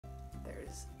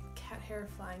cat hair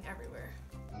flying everywhere.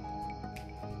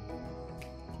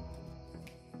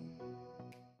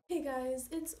 Hey guys,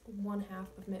 it's one half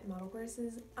of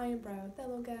Mittenmodelhorses. I am Bri, that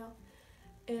little gal,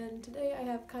 and today I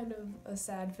have kind of a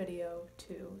sad video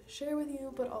to share with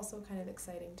you, but also kind of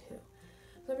exciting too.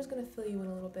 So I'm just going to fill you in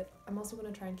a little bit. I'm also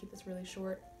going to try and keep this really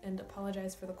short and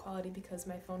apologize for the quality because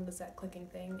my phone does that clicking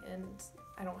thing and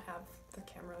I don't have the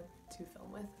camera to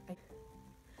film with.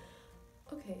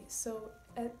 Okay, so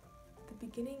at the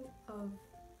beginning of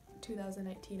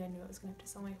 2019 I knew I was going to have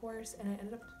to sell my horse, and I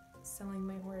ended up selling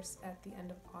my horse at the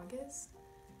end of August.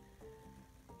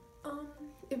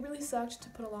 It really sucked, to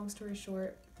put a long story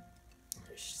short.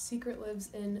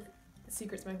 Secret's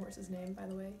my horse's name, by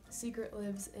the way. Secret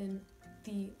lives in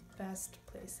the best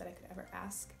place that I could ever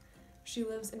ask. She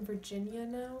lives in Virginia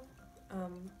now,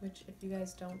 which if you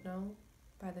guys don't know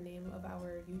by the name of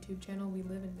our YouTube channel, we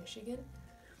live in Michigan.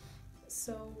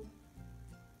 So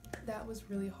that was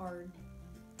really hard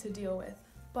to deal with.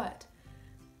 But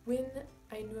when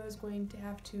I knew I was going to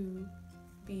have to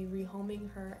be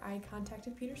rehoming her, I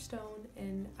contacted Peter Stone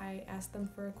and I asked them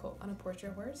for a quote on a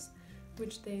portrait horse,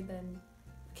 which they then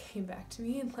came back to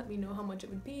me and let me know how much it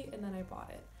would be, and then I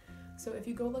bought it. So if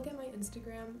you go look at my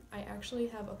Instagram, I actually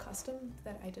have a custom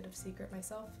that I did of Secret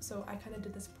myself. So I kind of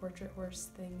did this portrait horse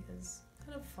thing as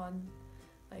kind of fun.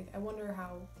 Like, I wonder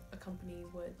how a company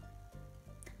would,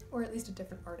 or at least a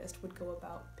different artist would go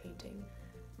about painting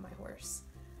my horse.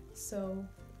 So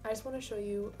I just want to show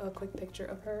you a quick picture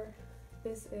of her.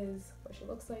 This is what she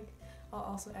looks like. I'll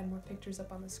also add more pictures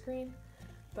up on the screen.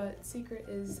 But Secret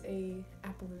is a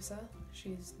Appaloosa.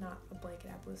 She's not a blanket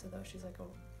Appaloosa though, she's like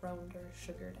a round or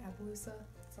sugared Appaloosa.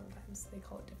 Sometimes they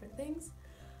call it different things.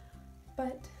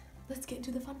 But let's get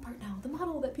into the fun part now, the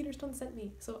model that Peter Stone sent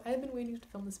me. So I've been waiting to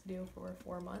film this video for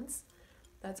 4 months.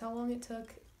 That's how long it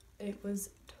took. It was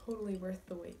totally worth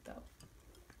the wait though.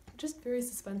 Just very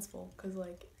suspenseful, because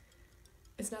like,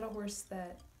 it's not a horse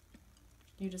that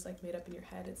you just like made up in your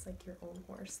head, it's like your own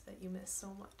horse that you miss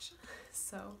so much.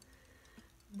 So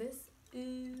this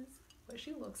is what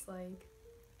she looks like.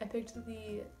 I picked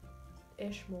the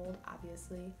ish mold,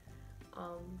 obviously.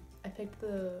 I picked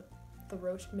the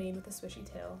roached mane with the swishy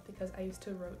tail because I used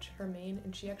to roach her mane,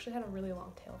 and she actually had a really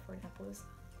long tail for an Appaloosa.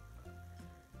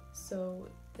 So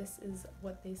this is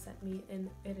what they sent me, and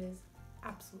it is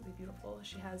absolutely beautiful.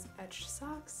 She has etched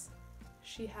socks.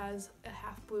 She has a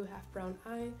half blue, half brown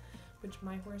eye, which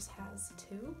my horse has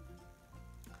too.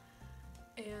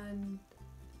 And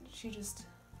she just,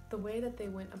 the way that they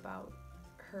went about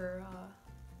her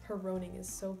roaning is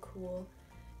so cool,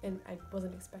 and I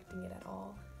wasn't expecting it at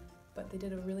all. But they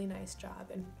did a really nice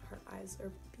job, and her eyes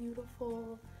are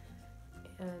beautiful,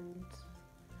 and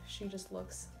she just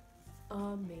looks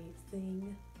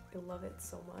amazing. I love it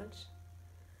so much.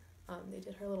 They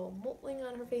did her little mottling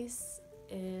on her face,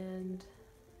 and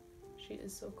she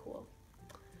is so cool.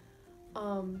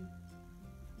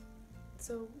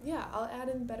 So yeah, I'll add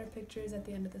in better pictures at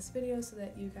the end of this video so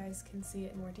that you guys can see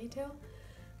it in more detail.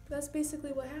 But that's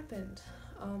basically what happened.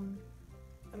 I'm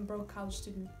a broke college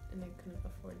student and I couldn't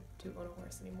afford to own a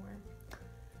horse anymore.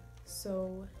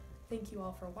 So thank you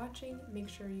all for watching. Make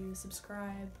sure you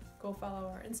subscribe, go follow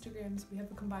our Instagrams. We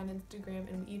have a combined Instagram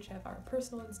and we each have our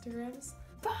personal Instagrams.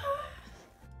 Bye!